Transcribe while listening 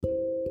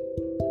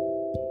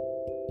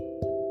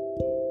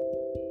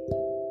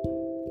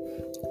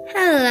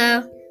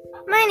Hello,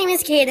 my name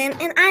is Kaden,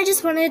 and I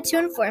just wanted to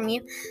inform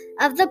you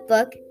of the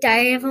book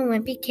Diary of a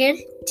Wimpy Kid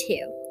 2.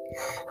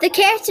 The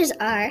characters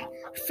are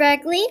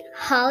Fregley,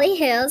 Holly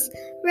Hills,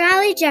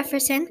 Riley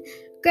Jefferson,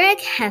 Greg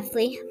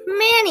Heffley,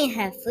 Manny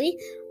Heffley,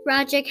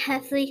 Roderick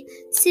Heffley,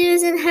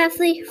 Susan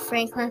Heffley,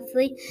 Frank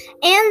Heffley,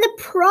 and the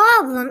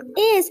problem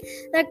is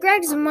that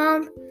Greg's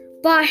mom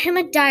bought him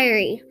a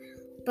diary,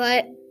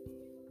 but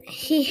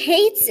he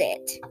hates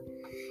it.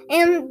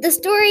 And the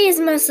story is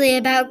mostly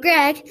about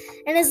Greg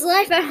and his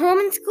life at home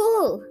and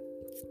school.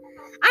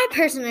 I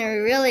personally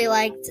really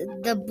liked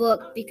the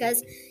book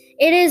because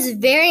it is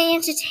very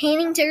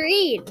entertaining to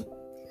read.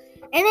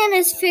 And it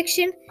is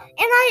fiction, and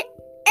I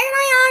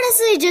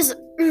honestly just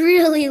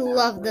really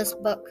love this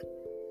book.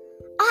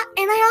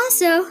 And I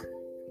also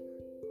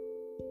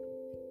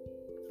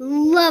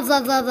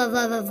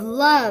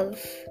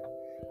love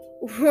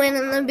when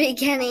in the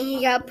beginning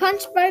he got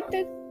punched by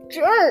the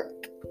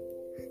jerk.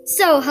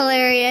 So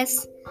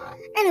hilarious.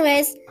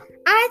 Anyways,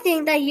 I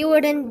think that you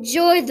would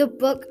enjoy the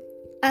book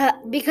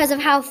because of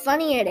how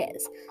funny it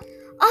is.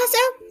 Also,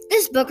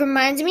 this book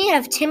reminds me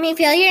of Timmy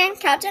Failure and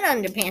Captain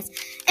Underpants.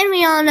 And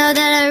we all know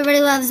that everybody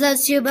loves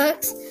those two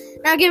books.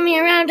 Now give me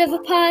a round of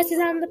applause because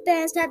I'm the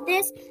best at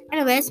this.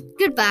 Anyways,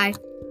 goodbye.